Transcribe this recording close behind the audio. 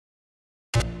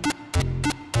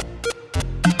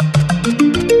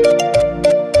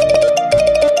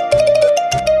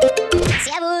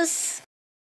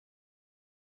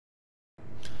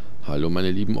Hallo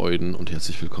meine lieben Euden und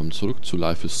herzlich willkommen zurück zu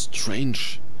Life is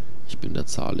Strange. Ich bin der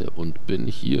Zahle und bin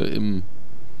hier im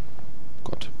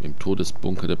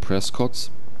Todesbunker der Prescotts.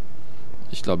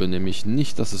 Ich glaube nämlich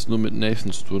nicht, dass es nur mit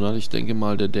Nathan zu tun hat. Ich denke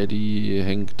mal, der Daddy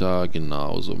hängt da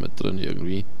genauso mit drin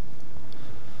irgendwie.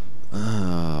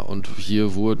 Und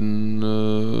hier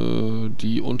wurden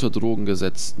die unter Drogen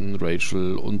gesetzten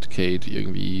Rachel und Kate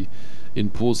irgendwie in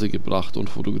Pose gebracht und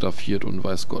fotografiert und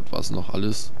weiß Gott was noch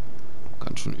alles.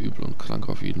 Ganz schön übel und krank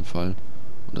auf jeden Fall.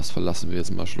 Und das verlassen wir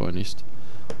jetzt mal schleunigst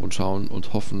und schauen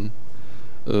und hoffen,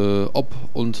 ob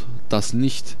und dass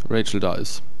nicht Rachel da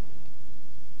ist.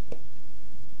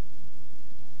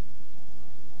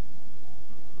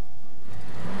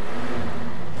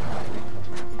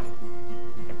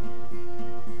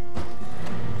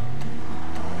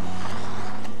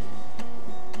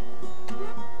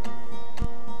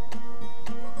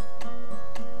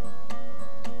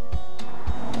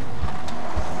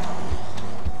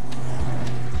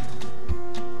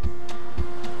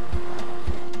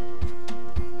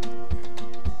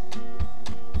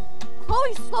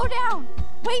 Slow down!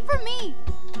 Wait for me!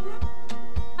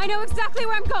 I know exactly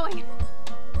where I'm going!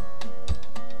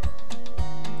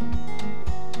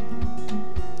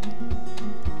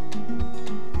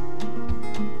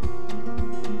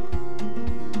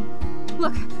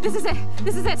 Look, this is it!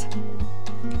 This is it!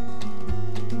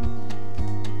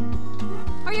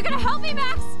 Are you gonna help me,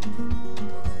 Max?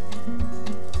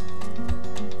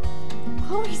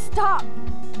 Chloe, stop!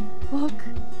 Look.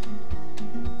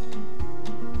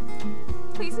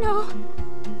 Please, no.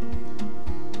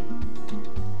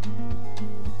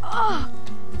 Oh,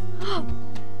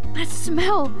 that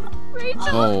smell. Rachel.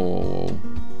 Oh. Oh,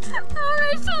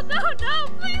 Rachel, no,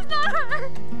 please not her.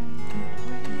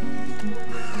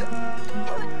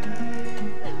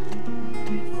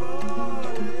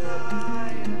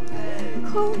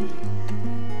 Chloe.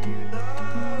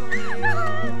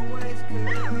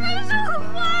 Rachel,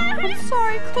 why? I'm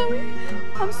sorry, Chloe.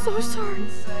 I'm so sorry.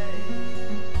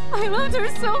 I loved her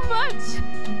so much!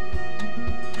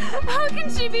 How can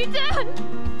she be dead?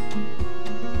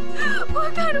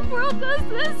 What kind of world does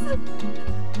this? Who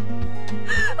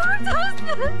does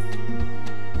this?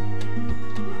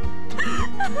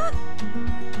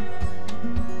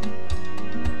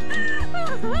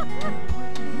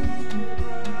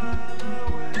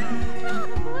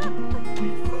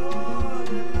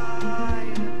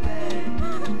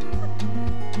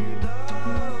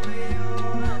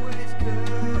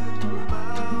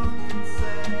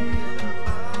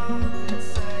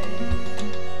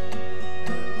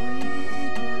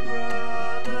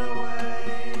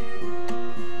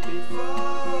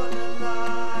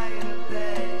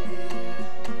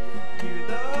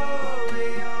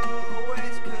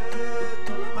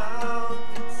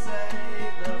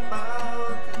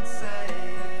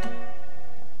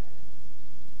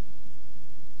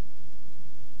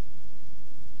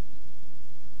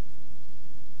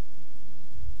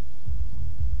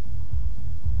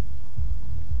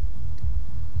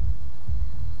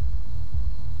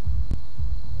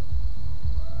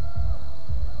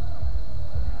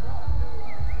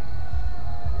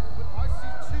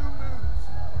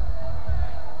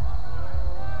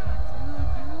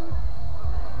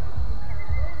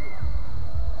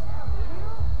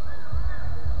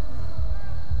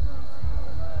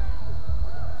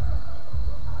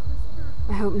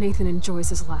 I hope Nathan enjoys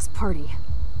his last party.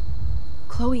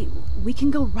 Chloe, we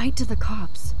can go right to the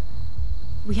cops.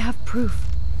 We have proof.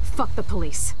 Fuck the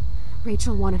police.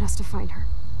 Rachel wanted us to find her,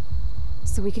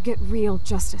 so we could get real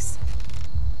justice.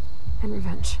 And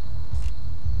revenge.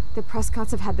 The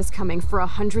Prescotts have had this coming for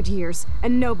 100 years,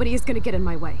 and nobody is gonna get in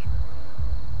my way.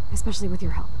 Especially with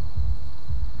your help.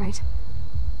 Right?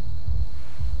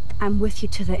 I'm with you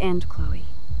to the end, Chloe.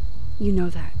 You know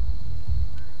that.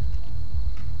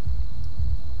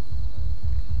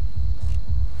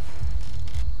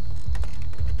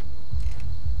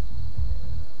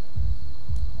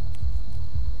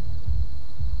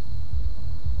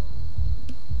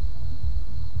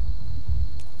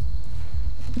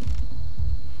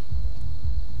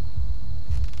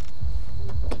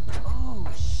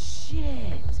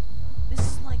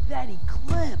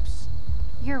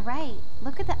 You're right.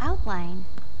 Look at the outline.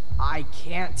 I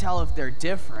can't tell if they're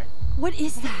different. What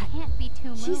is that? It can't be two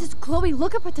moons. Jesus, Chloe,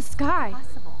 look up at the sky.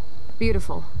 Possible.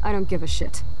 Beautiful. I don't give a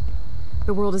shit.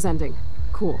 The world is ending.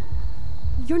 Cool.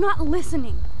 You're not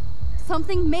listening.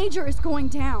 Something major is going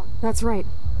down. That's right.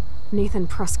 Nathan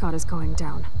Prescott is going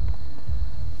down.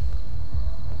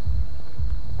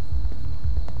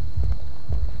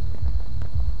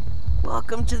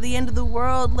 Welcome to the end of the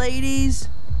world, ladies.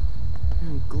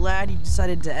 I'm glad you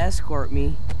decided to escort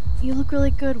me. You look really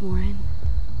good, Warren.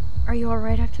 Are you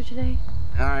alright after today?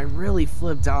 I really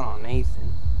flipped out on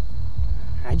Nathan.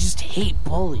 I just hate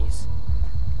bullies.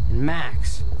 And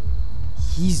Max,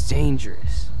 he's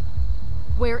dangerous.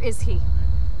 Where is he?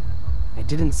 I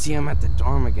didn't see him at the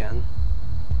dorm again.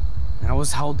 I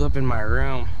was held up in my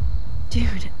room.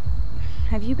 Dude,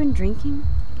 have you been drinking?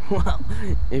 Well,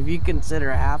 if you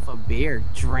consider half a beer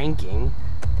drinking.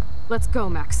 Let's go,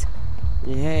 Max.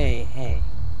 Hey.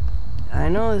 I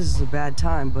know this is a bad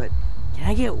time, but can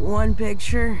I get one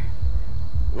picture?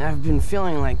 I've been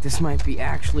feeling like this might be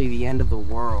actually the end of the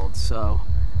world, so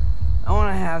I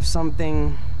want to have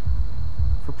something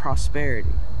for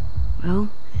prosperity. Well,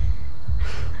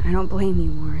 I don't blame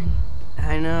you, Warren.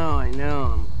 I know, I'm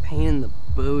a pain in the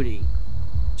booty.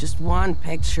 Just one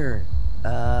picture.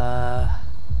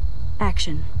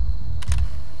 Action.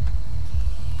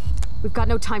 We've got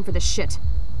no time for this shit.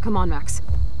 Come on, Max.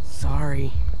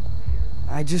 Sorry.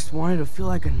 I just wanted to feel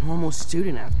like a normal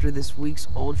student after this week's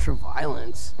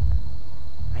ultra-violence.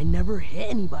 I never hit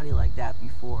anybody like that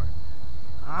before.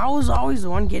 I was always the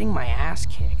one getting my ass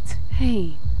kicked.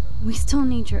 Hey, we still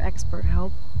need your expert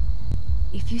help.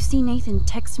 If you see Nathan,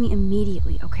 text me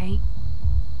immediately, okay?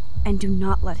 And do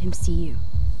not let him see you.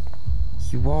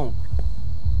 He won't.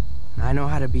 I know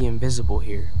how to be invisible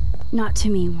here. Not to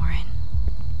me, Warren.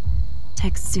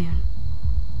 Text soon.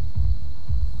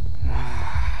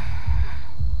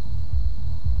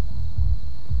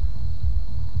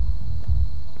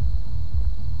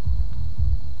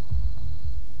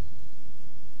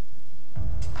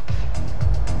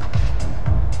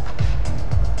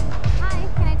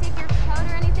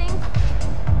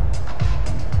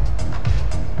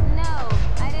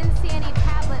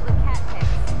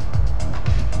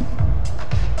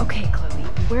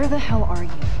 Where the hell are you?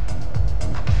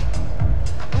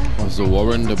 Also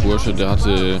Warren, der Bursche, der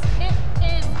hatte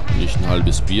nicht ein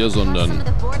halbes Bier, sondern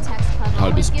ein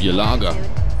halbes Bierlager.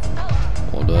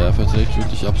 Oder er verträgt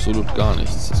wirklich absolut gar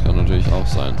nichts. Das kann natürlich auch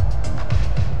sein.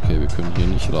 Okay, wir können hier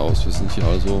nicht raus. Wir sind hier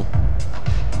also...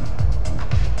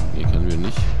 Hier können wir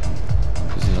nicht.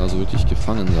 Wir sind also wirklich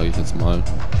gefangen, sage ich jetzt mal.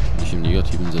 Nicht im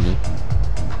negativen Sinne.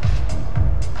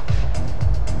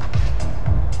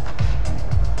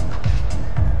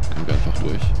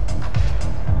 Durch.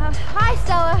 Hi,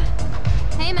 Stella.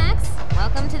 Hey, Max.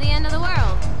 Welcome to the end of the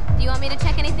world. Do you want me to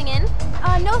check anything in?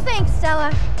 No thanks,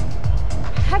 Stella.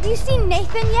 Have you seen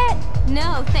Nathan yet?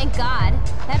 No, thank God.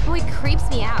 That boy creeps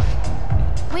me out.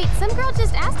 Wait, some girl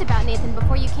just asked about Nathan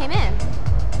before you came in.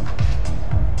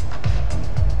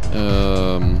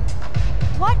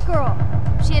 What girl?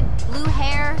 She had blue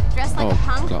hair, dressed like a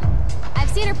punk. Klar.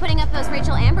 I've seen her putting up those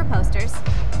Rachel Amber posters.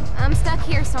 I'm stuck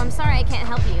here, so I'm sorry I can't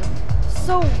help you.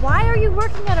 So why are you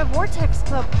working at a Vortex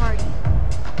Club party?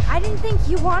 I didn't think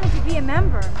you wanted to be a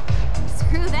member.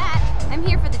 Screw that. I'm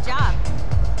here for the job.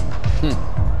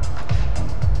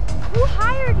 Who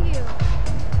hired you?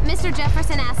 Mr.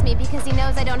 Jefferson asked me because he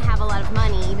knows I don't have a lot of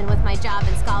money, even with my job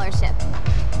and scholarship.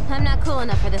 I'm not cool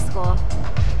enough for this school.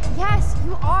 Yes,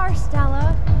 you are,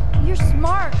 Stella. You're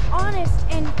smart, honest,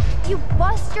 and you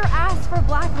bust your ass for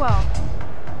Blackwell.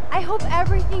 I hope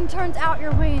everything turns out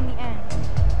your way in the end.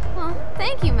 Well,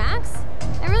 thank you, Max.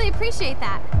 I really appreciate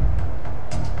that.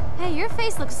 Hey, your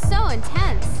face looks so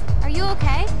intense. Are you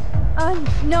okay?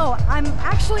 No, I'm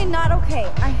actually not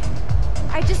okay.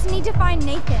 I just need to find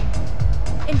Nathan.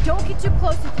 And don't get too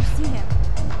close if you see him.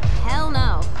 Hell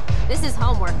no. This is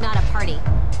homework, not a party.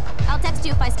 I'll text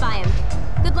you if I spy him.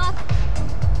 Good luck.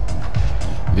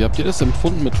 Wie habt ihr das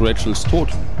empfunden mit Rachels Tod?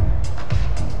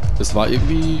 Es war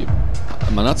irgendwie...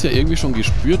 Man hat es ja irgendwie schon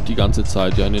gespürt die ganze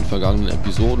Zeit, ja, in den vergangenen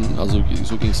Episoden. Also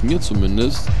so ging es mir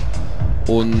zumindest.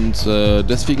 Und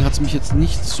deswegen hat es mich jetzt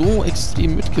nicht so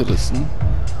extrem mitgerissen.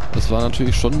 Das war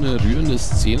natürlich schon eine rührende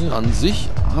Szene an sich,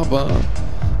 aber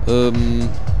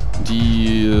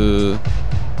die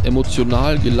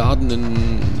emotional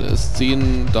geladenen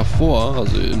Szenen davor,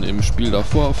 also im Spiel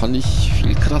davor, fand ich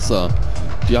viel krasser.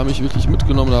 Die haben mich wirklich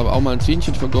mitgenommen, da habe auch mal ein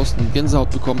Tränchen vergossen,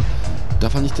 Gänsehaut bekommen. Da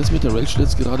fand ich das mit der Rachel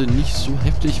jetzt gerade nicht so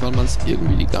heftig, weil man es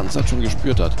irgendwie die ganze Zeit schon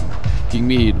gespürt hat. Ging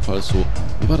mir jedenfalls so.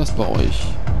 Wie war das bei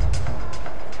euch?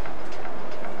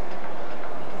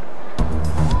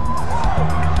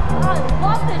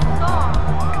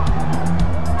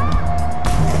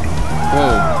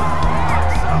 Oh.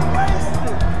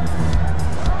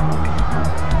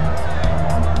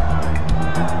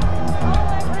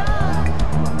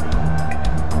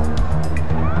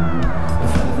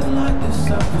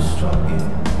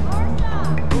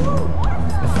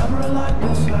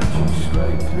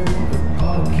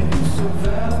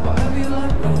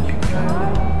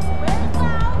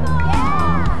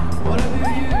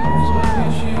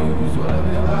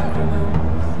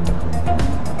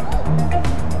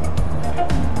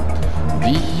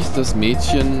 ist das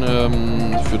Mädchen,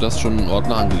 für das schon ein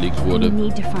Ordner angelegt wurde. We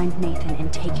need to find Nathan and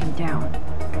take him down.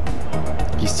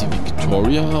 Hieß die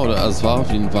Victoria? Oder also es war auf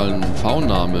jeden Fall ein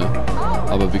V-Name.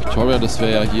 Aber Victoria, das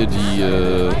wäre ja hier die,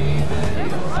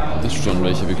 ist schon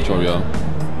welche Victoria.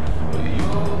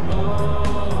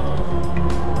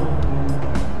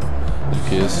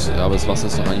 Okay, aber das Wasser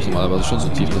ist doch eigentlich normalerweise schon so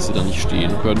tief, dass sie da nicht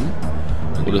stehen können.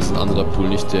 Oder ist ein anderer Pool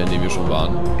nicht der, in dem wir schon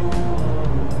waren?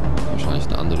 Wahrscheinlich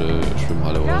eine andere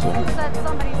Schwimmhalle oder so.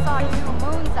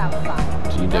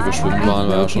 Die, in der wir schwimmen waren,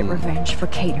 war ja schon... Revenge for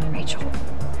Kate and Rachel.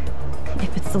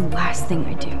 If it's the last thing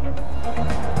I do.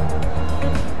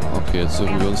 Okay, jetzt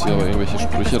dürfen wir uns hier aber irgendwelche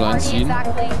Sprüche reinziehen.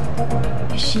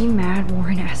 Is she mad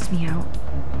Warren asked me out?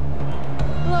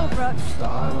 Hello, Brooke.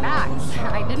 Max,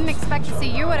 I didn't expect to see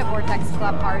you at a Vortex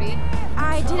Club party.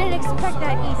 I didn't expect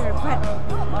that either, but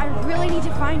I really need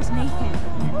to find Nathan.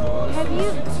 Have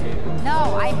you?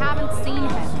 No, I haven't seen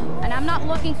him. And I'm not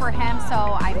looking for him, so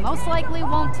I most likely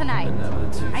won't tonight.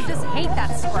 I just hate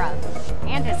that scrub.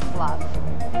 And his club.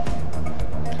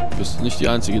 Du bist nicht die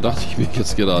Einzige, dachte ich mir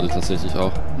jetzt gerade tatsächlich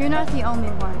auch. You're not the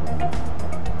only one.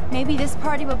 Maybe this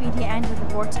party will be the end of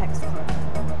the Vortex Club.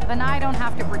 Then I don't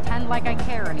have to pretend like I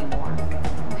care anymore.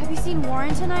 Have you seen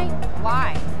Warren tonight?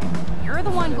 Why? You're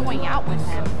the one going out with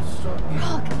him.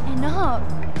 Brooke, enough.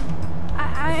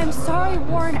 I am sorry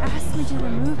Warren asked me to the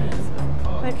movies,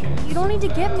 but you don't need to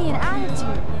give me an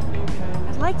attitude.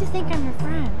 I'd like to think I'm your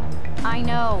friend. I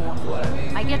know.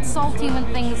 I get salty when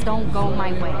things don't go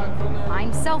my way.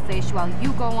 I'm selfish while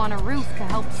you go on a roof to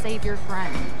help save your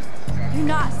friend. You're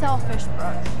not selfish,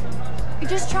 Brooke. You're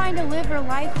just trying to live your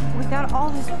life without all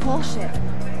this bullshit.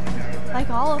 Like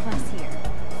all of us here.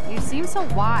 You seem so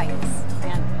wise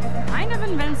and kind of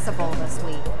invincible this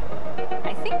week.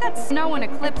 I think that snow and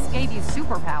eclipse gave you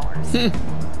superpowers.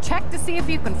 Check to see if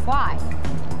you can fly.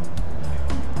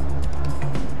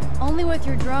 Only with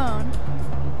your drone.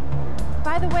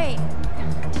 By the way,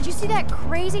 did you see that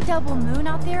crazy double moon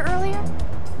out there earlier?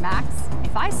 Max,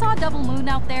 if I saw a double moon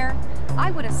out there,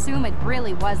 I would assume it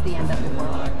really was the end of the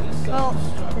world. Well,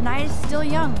 the night is still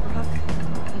young, Brooke.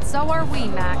 And so are we,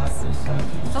 Max.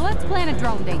 So let's plan a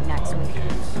drone date next week.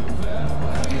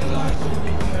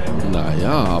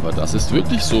 Naja, aber das ist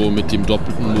wirklich so mit dem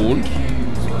doppelten Mond.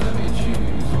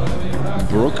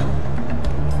 Brooke.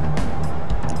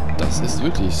 Das ist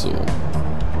wirklich so.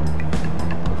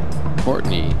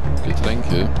 Courtney,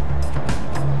 Getränke.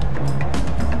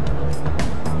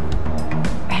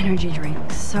 Energy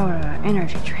drinks, soda,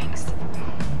 energy drinks.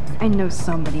 I know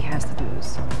somebody has the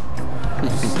booze.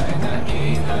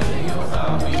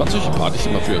 Ich fand solche Partys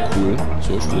immer früher cool.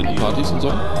 So Studentenpartys und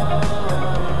so.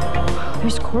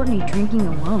 There's Courtney drinking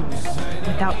alone,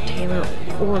 without Taylor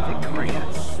or Victoria.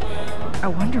 I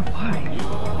wonder why.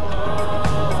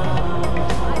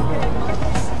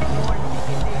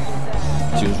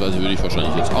 Beziehungsweise würde ich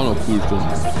wahrscheinlich jetzt auch noch cool finden.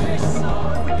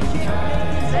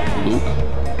 Luke.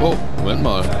 Oh, Moment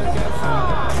mal. Ich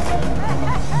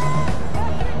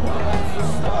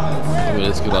habe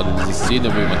jetzt gerade diese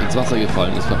Szene, wo jemand ins Wasser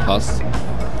gefallen ist, verpasst.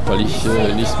 Weil ich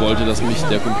nicht wollte, dass mich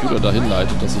der Computer dahin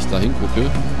leitet, dass ich da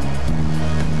hingucke.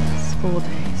 School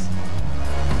days.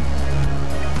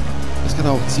 Das ist gerade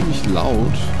auch ziemlich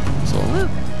laut. So. Luke,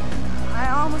 I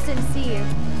almost didn't see you.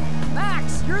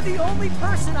 Max, you're the only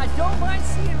person I don't mind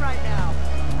seeing right now.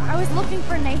 I was looking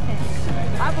for Nathan.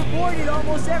 I've avoided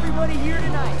almost everybody here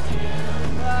tonight.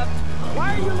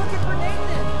 Why are you looking for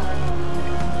Nathan?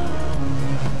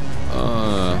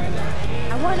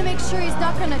 I want to make sure he's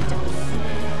not gonna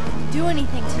do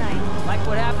anything tonight. Like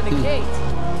what happened to Kate.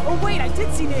 Oh wait, I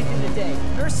did see Nathan today,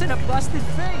 nursing a busted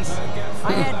face.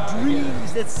 I had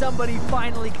dreams that somebody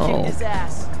finally kicked his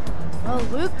ass. Well,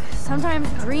 Luke, sometimes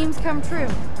dreams come true.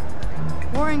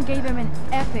 Warren gave him an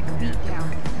epic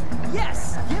beatdown.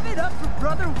 Yes, give it up for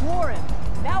Brother Warren.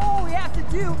 Now all we have to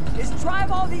do is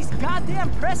drive all these goddamn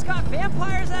Prescott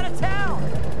vampires out of town.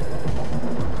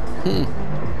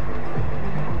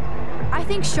 I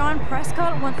think Sean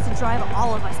Prescott wants to drive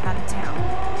all of us out of town.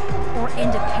 Or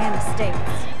into Pan Estates.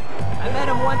 I met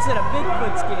him once at a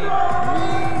Bigfoot's game.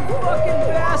 Mean fucking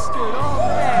bastard. Oh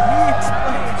man, he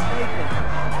explains Nathan.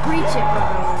 Preach it,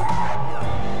 brother.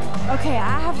 Okay,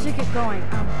 I have to get going.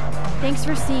 Thanks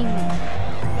for seeing me.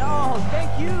 No,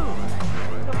 thank you.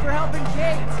 For helping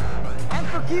Kate. And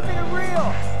for keeping it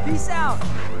real. Peace out.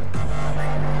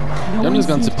 Die haben das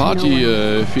ganze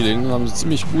Party-Feeling haben sie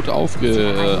ziemlich gut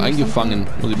eingefangen,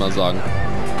 muss ich mal sagen.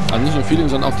 Also nicht nur Feeling,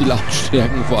 sondern auch die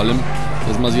Lautstärken vor allem,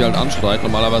 dass man sich halt anschreit.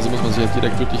 Normalerweise muss man sich halt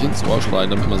direkt wirklich ins Ohr schreien,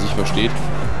 damit man sich versteht.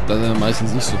 Das ist ja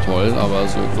meistens nicht so toll, aber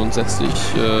so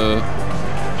grundsätzlich...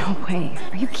 No way.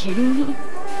 Are you kidding me?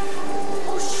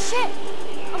 Oh shit!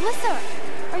 A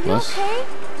you Was? okay?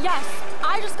 Yes,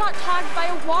 I just got tagged by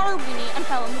a water weenie and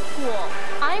fell in the pool.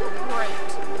 I'm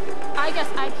great. I guess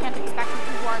I can't expect you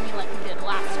to warn me like you did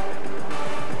last time.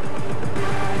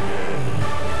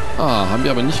 Ah, haben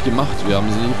wir aber nicht gemacht. Wir haben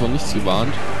sie vor nichts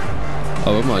gewarnt.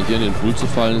 Aber guck mal, hier in den Pool zu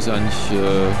fallen ist ja eigentlich...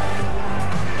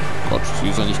 Gott, sie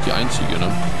ist ja nicht die Einzige, ne?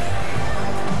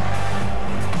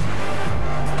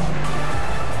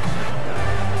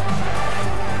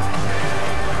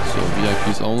 So,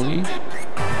 VIPs only.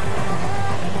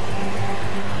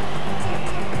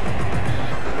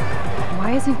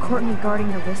 Why isn't Courtney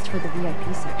guarding the list for the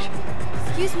VIP section?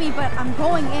 Excuse me, but I'm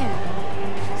going in.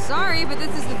 Sorry, but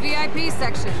this is the VIP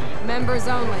section. Members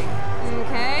only.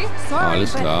 Okay? Sorry,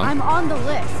 Alles but klar. I'm on the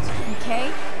list, okay?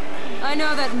 I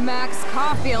know that Max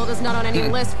Caulfield is not on any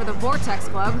list for the Vortex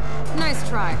Club. Nice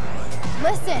try.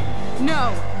 Listen,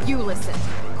 No, you listen.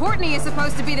 Courtney is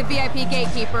supposed to be the VIP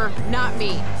gatekeeper, not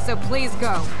me. So please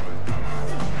go.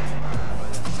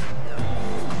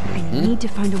 I need to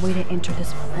find a way to enter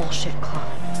this bullshit club.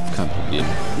 Kein Problem.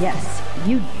 Yes,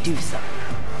 you do so.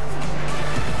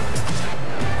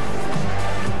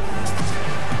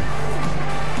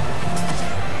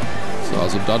 So,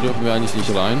 also da dürfen wir eigentlich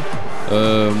nicht rein.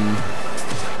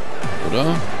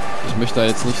 Oder? Ich möchte da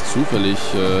jetzt nicht zufällig...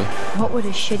 What would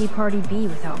a shitty party be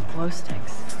without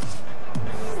Glowsticks?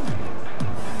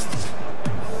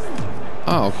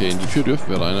 Ah, okay, in die Tür dürfen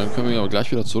wir rein. Dann können wir aber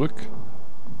gleich wieder zurück.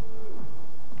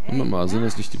 Moment mal, sind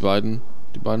das nicht die beiden?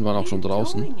 Die beiden waren auch schon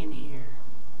draußen.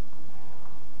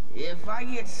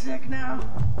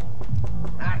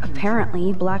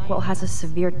 Apparently, Blackwell has a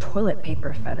severe toilet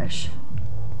paper fetish.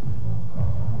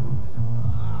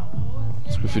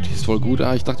 Das Graffiti ist voll gut.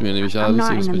 Ah, ich dachte mir nämlich, ja, I'm das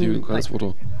not ist in the mit dem mood, kleines but-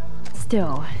 Foto.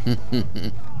 Still,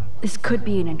 this could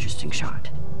be an interesting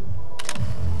shot.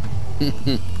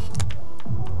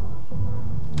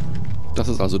 Das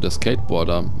ist also der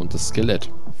Skateboarder und das Skelett.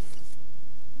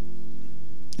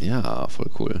 Ja, voll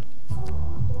cool.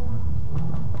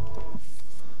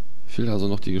 Fehlt also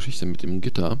noch die Geschichte mit dem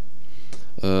Gitter.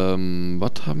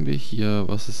 Was haben wir hier?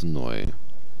 Was ist neu?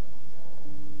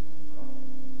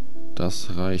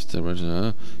 Das reicht.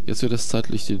 Jetzt wird es Zeit,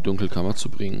 Licht in die Dunkelkammer zu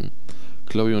bringen.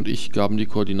 Chloe und ich gaben die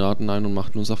Koordinaten ein und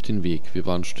machten uns auf den Weg. Wir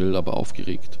waren still, aber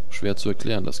aufgeregt. Schwer zu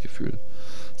erklären, das Gefühl.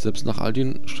 Selbst nach all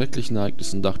den schrecklichen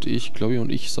Ereignissen dachte ich, Chloe und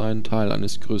ich seien Teil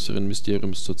eines größeren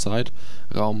Mysteriums zur Zeit,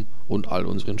 Raum und all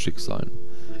unseren Schicksalen.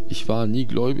 Ich war nie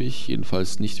gläubig,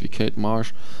 jedenfalls nicht wie Kate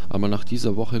Marsh, aber nach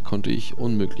dieser Woche konnte ich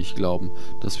unmöglich glauben,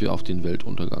 dass wir auf den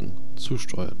Weltuntergang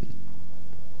zusteuerten.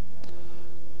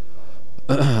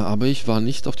 Aber ich war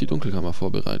nicht auf die Dunkelkammer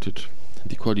vorbereitet.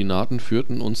 Die Koordinaten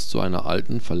führten uns zu einer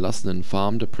alten, verlassenen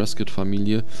Farm der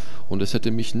Prescott-Familie und es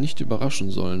hätte mich nicht überraschen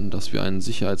sollen, dass wir einen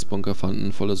Sicherheitsbunker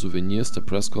fanden voller Souvenirs der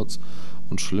Prescotts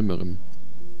und Schlimmerem.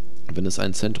 Wenn es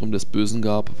ein Zentrum des Bösen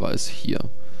gab, war es hier.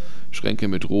 Schränke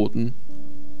mit roten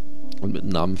und mit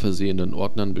Namen versehenen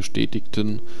Ordnern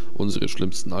bestätigten unsere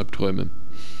schlimmsten Albträume.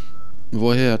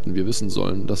 Woher hätten wir wissen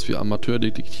sollen, dass wir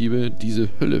Amateurdetektive diese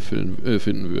Hölle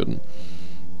finden würden?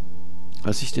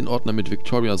 Als ich den Ordner mit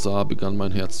Victoria sah, begann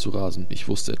mein Herz zu rasen. Ich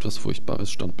wusste, etwas Furchtbares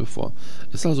stand bevor.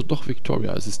 Es ist also doch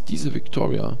Victoria. Es ist diese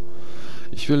Victoria.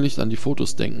 Ich will nicht an die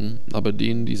Fotos denken, aber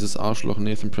denen dieses Arschloch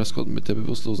Nathan Prescott mit der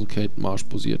bewusstlosen Kate Marsh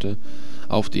posierte.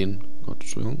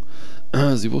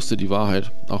 Sie wusste die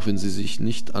Wahrheit, auch wenn sie sich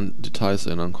nicht an Details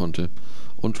erinnern konnte.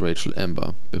 Und Rachel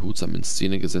Amber, behutsam in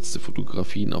Szene gesetzte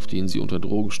Fotografien, auf denen sie unter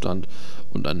Drogen stand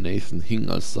und an Nathan hing,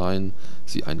 als seien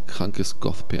sie ein krankes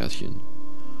Goth-Pärchen.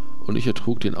 Und ich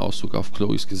ertrug den Ausdruck auf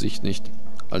Chloes Gesicht nicht,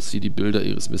 als sie die Bilder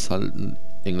ihres misshandelten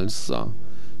Engels sah.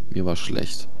 Mir war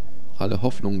schlecht. Alle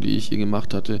Hoffnung, die ich ihr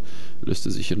gemacht hatte,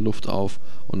 löste sich in Luft auf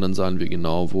und dann sahen wir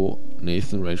genau, wo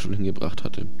Nathan Rachel hingebracht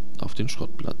hatte. Auf den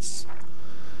Schrottplatz.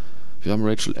 Wir haben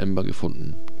Rachel Amber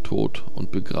gefunden, tot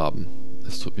und begraben.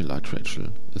 Es tut mir leid,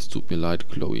 Rachel. Es tut mir leid,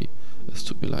 Chloe. Es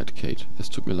tut mir leid, Kate.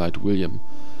 Es tut mir leid, William.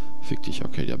 Fick dich,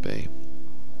 Arcadia Bay.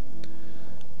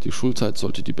 Die Schulzeit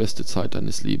sollte die beste Zeit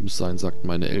deines Lebens sein, sagten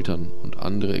meine Eltern und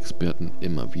andere Experten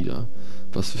immer wieder.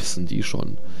 Was wissen die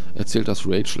schon? Erzählt das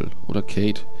Rachel oder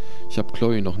Kate? Ich habe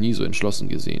Chloe noch nie so entschlossen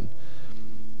gesehen.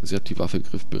 Sie hat die Waffe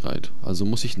griffbereit. Also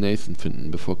muss ich Nathan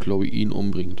finden, bevor Chloe ihn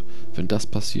umbringt. Wenn das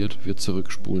passiert, wird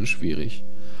Zurückspulen schwierig.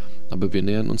 Aber wir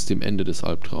nähern uns dem Ende des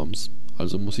Albtraums.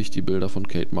 Also muss ich die Bilder von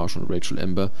Kate Marsh und Rachel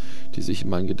Amber, die sich in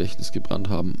mein Gedächtnis gebrannt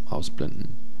haben,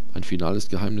 ausblenden. Ein finales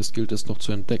Geheimnis gilt es noch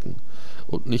zu entdecken.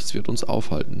 Und nichts wird uns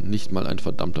aufhalten, nicht mal ein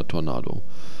verdammter Tornado.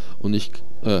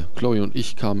 Chloe und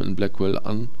ich kamen in Blackwell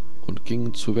an und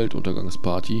gingen zur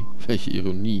Weltuntergangsparty. Welche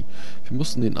Ironie. Wir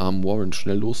mussten den armen Warren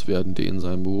schnell loswerden, der in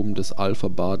seinem Ruhm des Alpha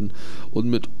baden und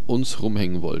mit uns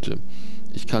rumhängen wollte.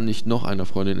 Ich kann nicht noch eine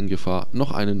Freundin in Gefahr,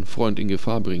 noch einen Freund in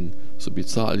Gefahr bringen. So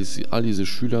bizarr all diese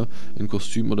Schüler in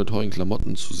Kostümen oder teuren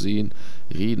Klamotten zu sehen,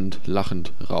 redend,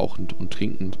 lachend, rauchend und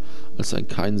trinkend, als sei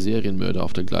kein Serienmörder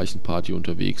auf der gleichen Party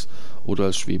unterwegs oder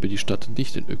als schwebe die Stadt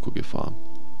nicht in Ökogefahr.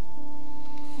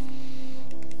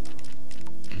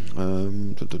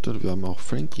 Wir haben auch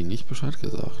Frankie nicht Bescheid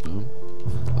gesagt, ne?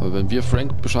 Aber wenn wir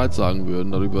Frank Bescheid sagen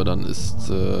würden darüber, dann ist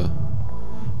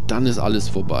alles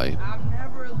vorbei.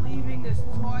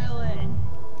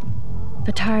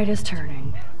 The tide is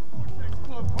turning.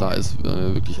 Da ist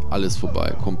wirklich alles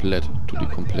vorbei. Komplett. Tutti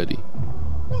kompletti.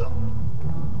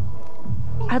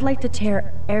 I'd like to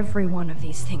tear every one of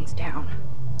these things down.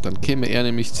 Dann käme er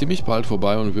nämlich ziemlich bald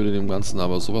vorbei und würde dem Ganzen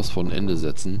aber sowas von Ende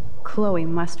setzen. Chloe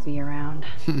must be around.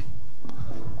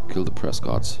 Kill the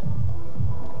Prescotts.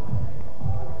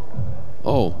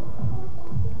 Oh.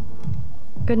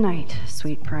 Good night,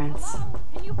 sweet prince.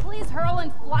 Can you please hurl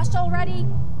and flush already?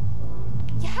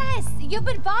 Yes, you've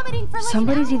been vomiting for like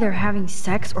Somebody's an hour. either having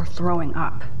sex or throwing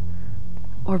up.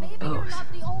 Or Maybe you're both.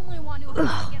 not the only one who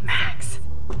has to get Max.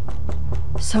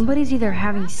 Somebody's either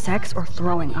having sex or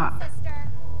throwing up.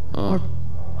 Ah.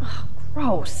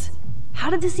 Gross. How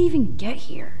did this even get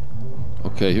here?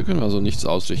 Okay, hier können wir also nichts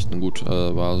ausrichten. Gut,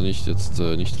 war also nicht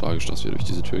tragisch, dass wir durch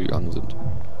diese Tür gegangen sind.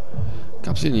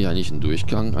 Gab es hier nicht eigentlich einen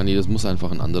Durchgang? Ah nee, das ist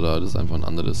einfach ein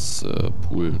anderes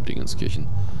Pool-Dingenskirchen.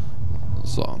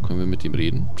 So, können wir mit ihm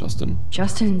reden, Justin?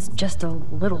 Justin's just a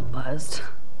little buzzed.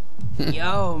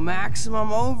 Yo,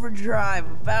 maximum overdrive.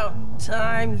 About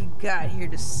time you got here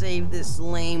to save this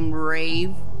lame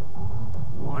rave.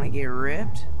 Wanna get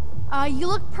ripped? You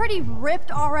look pretty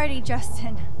ripped already,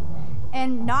 Justin.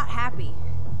 And not happy.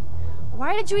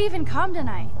 Why did you even come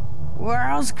tonight? Where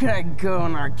else could I go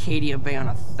in Arcadia Bay on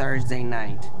a Thursday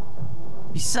night?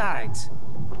 Besides,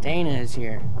 Dana is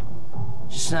here.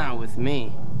 Just not with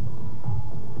me.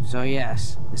 So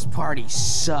yes, this party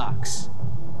sucks.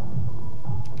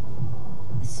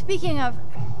 Speaking of,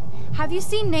 have you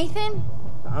seen Nathan?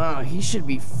 Oh, he should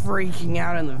be freaking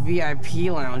out in the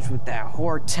VIP lounge with that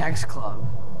whore text club.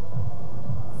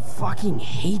 Fucking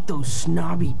hate those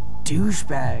snobby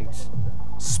douchebags.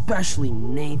 Especially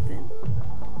Nathan.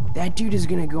 That dude is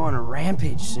gonna go on a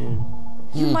rampage soon.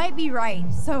 You might be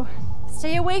right, so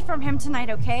stay away from him tonight,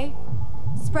 okay?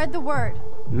 Spread the word.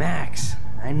 Max,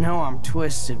 I know I'm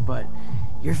twisted, but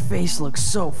your face looks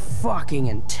so fucking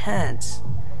intense.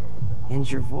 And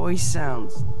your voice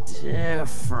sounds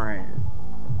different.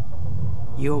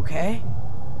 You okay?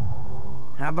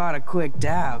 How about a quick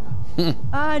dab?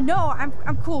 No,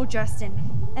 I'm cool, Justin.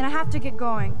 And I have to get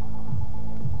going.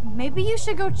 Maybe you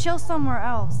should go chill somewhere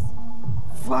else.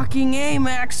 Fucking A,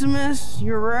 Maximus.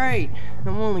 You're right.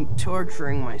 I'm only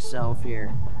torturing myself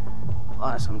here.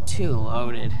 Plus, I'm too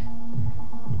loaded.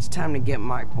 It's time to get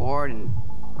my board and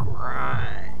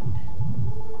grind.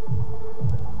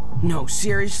 No,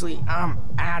 seriously, I'm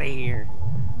out of here.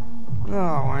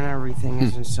 Oh, and everything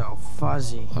isn't so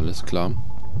fuzzy. Alles klar.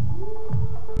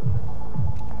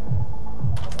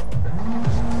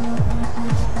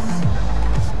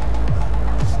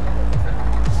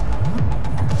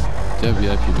 Der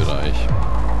VIP-Bereich.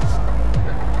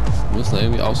 Wir müssen da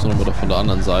irgendwie außen oder von der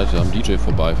anderen Seite am DJ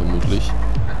vorbei, vermutlich.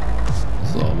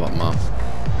 So, warte mal.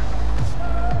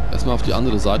 Erstmal auf die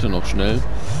andere Seite noch schnell.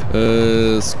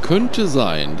 Es könnte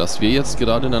sein, dass wir jetzt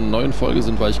gerade in einer neuen Folge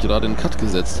sind, weil ich gerade einen Cut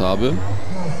gesetzt habe.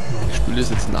 Ich spiele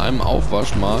das jetzt in einem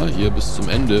Aufwasch mal, hier bis zum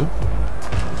Ende.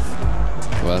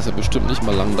 Weil es ja bestimmt nicht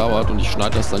mal lang dauert und ich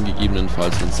schneide das dann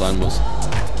gegebenenfalls, wenn es sein muss.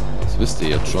 Das wisst ihr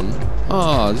jetzt schon.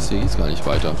 Ah, das hier geht's gar nicht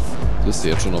weiter. Das wisst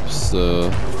ihr jetzt schon, ob es...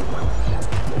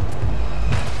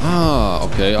 Ah,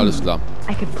 okay, alles klar.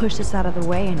 I could push this out of the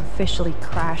way and officially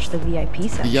crash the VIP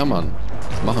section. Ja, Mann.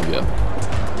 Das machen wir.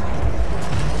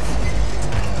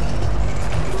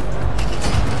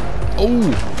 Oh!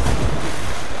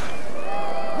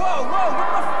 Whoa, what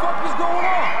the fuck is going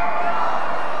on?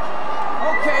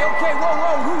 Okay,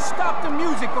 whoa, who stopped the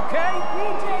music, okay?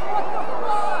 DJ, what the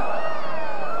fuck?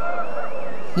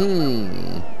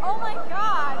 Oh my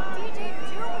god, DJ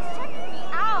Doom is checking me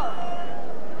out.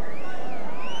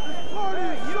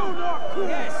 You not cool.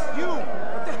 Yes, you.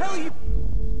 What the hell are you?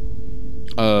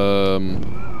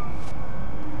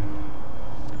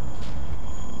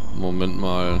 Moment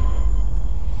mal.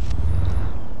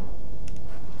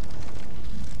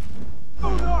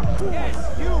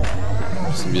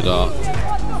 Müssen wir da...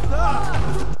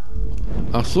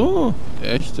 Ach so,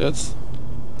 echt jetzt?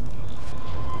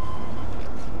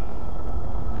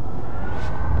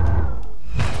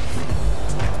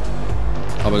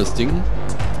 Aber das Ding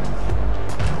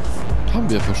haben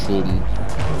wir verschoben.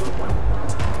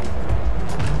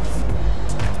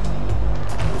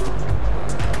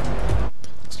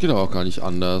 geht aber auch gar nicht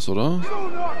anders, oder?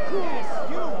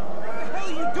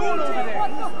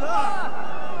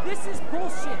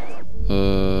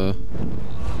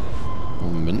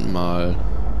 Moment mal.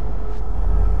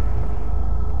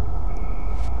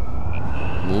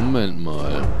 Moment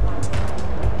mal.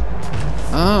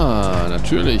 Ah,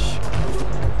 natürlich.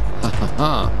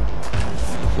 Hahaha.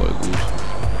 Voll gut.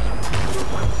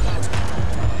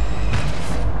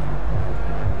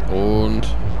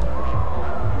 Und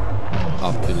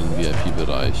ab in den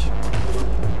VIP-Bereich.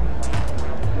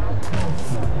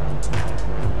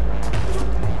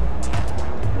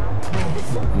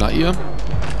 Na ihr?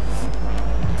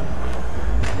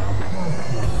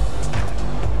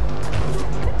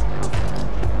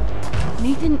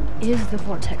 Nathan is the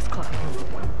Vortex Club.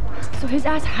 So his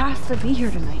ass has to be here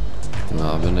tonight.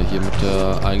 Na, wenn er hier mit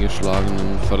der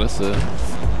eingeschlagenen Fresse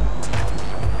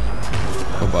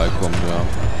vorbeikommt, ja.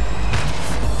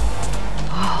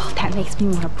 Oh, that makes me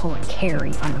want to pull a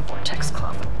Carrie on the Vortex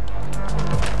Club.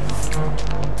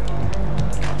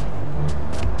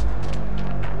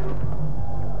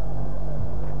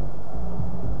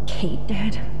 Kate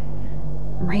dead.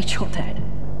 Rachel dead.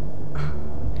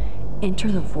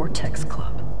 Enter the Vortex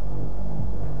Club.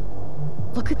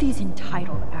 Look at these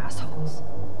entitled assholes.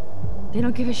 They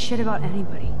don't give a shit about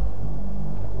anybody.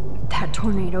 If that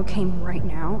tornado came right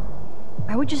now,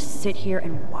 I would just sit here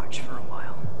and watch for a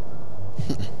while.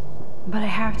 But I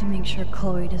have to make sure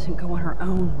Chloe doesn't go on her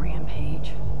own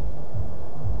rampage.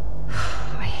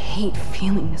 I hate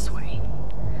feeling this way.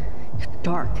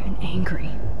 Dark and angry.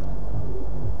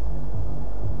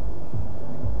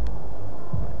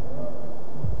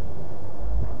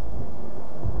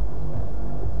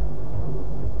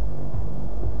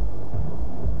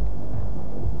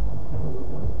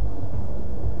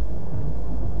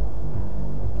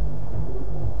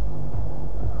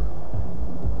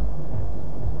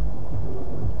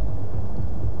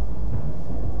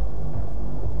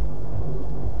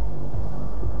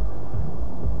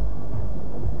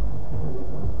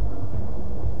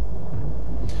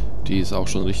 Die ist auch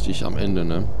schon richtig am Ende,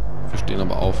 ne? Wir stehen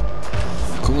aber auf.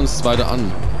 Wir gucken uns das weiter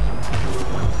an.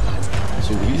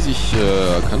 So riesig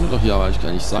kann doch hier eigentlich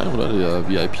gar nicht sein, oder? Der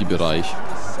VIP-Bereich.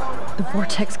 The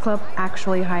Vortex Club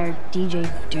actually hired DJ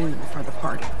Dude for the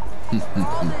party.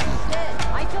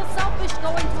 I feel selfish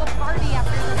going to a party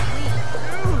after this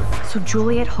week. So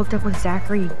Juliet hooked up with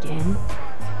Zachary again?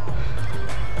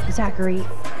 Zachary,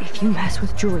 if you mess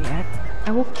with Juliet,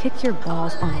 I will kick your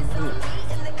balls on the roof.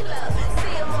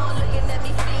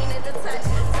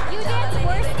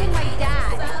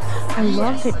 I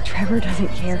love that Trevor doesn't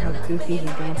care how goofy he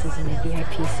dances in the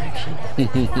VIP section.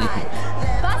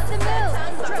 Bust a move!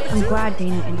 I'm glad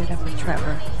Dana ended up with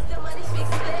Trevor.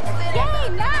 Yay,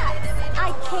 Matt!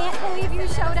 I can't believe you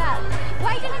showed up.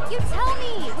 Why didn't you tell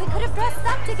me? We could have dressed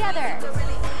up together.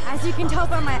 As you can tell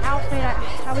by my outfit,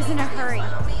 I was in a hurry.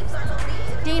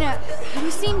 Dana, have you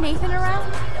seen Nathan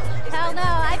around? Hell no,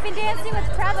 I've been dancing with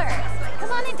Trevor. Come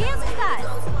on and dance with us.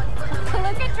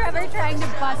 Look at Trevor trying to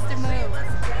bust a move.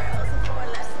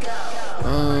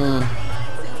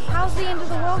 How's the end of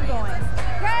the world going?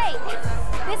 Great!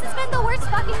 This has been the worst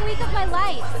fucking week of my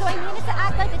life, so I needed to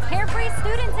act like a carefree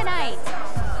student tonight.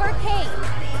 For Kate.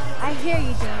 I hear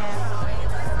you, Dana.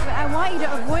 But I want you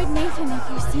to avoid Nathan if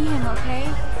you see him, okay?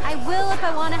 I will if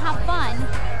I want to have fun.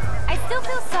 I still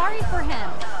feel sorry for him.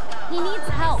 He needs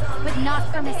help, but not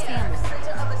from his family.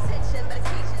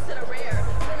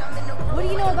 What do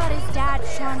you know about his dad,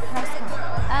 Sean Prescott?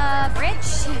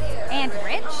 Rich. And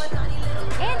rich?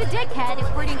 And a dickhead,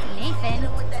 according to Nathan.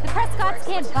 The Prescotts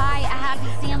can't buy a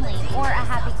happy family or a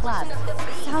happy club.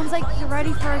 Sounds like you're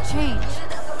ready for a change.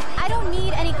 I don't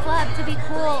need any club to be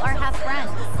cool or have friends.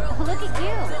 Look at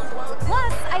you.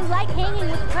 Plus, I like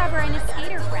hanging with Trevor and his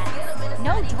skater friends.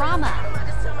 No drama.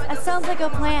 That sounds like a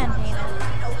plan, Dana.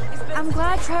 I'm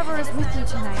glad Trevor is with you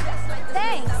tonight.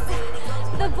 Thanks.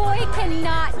 The boy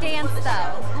cannot dance,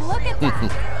 though. Look at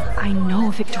that. I know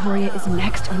Victoria is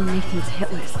next on Nathan's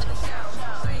hit list.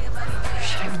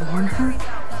 Should I warn her?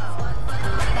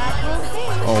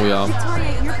 Oh ja.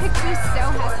 Victoria, your picture is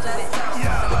so hesitant.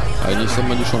 Eigentlich soll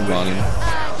man die schon wahrnehmen.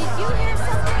 Did you hear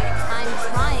something? I'm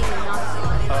trying not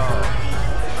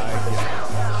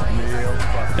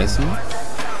to. Essen?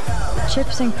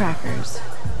 Chips and crackers.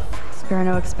 Spare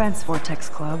no expense, Vortex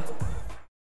Club.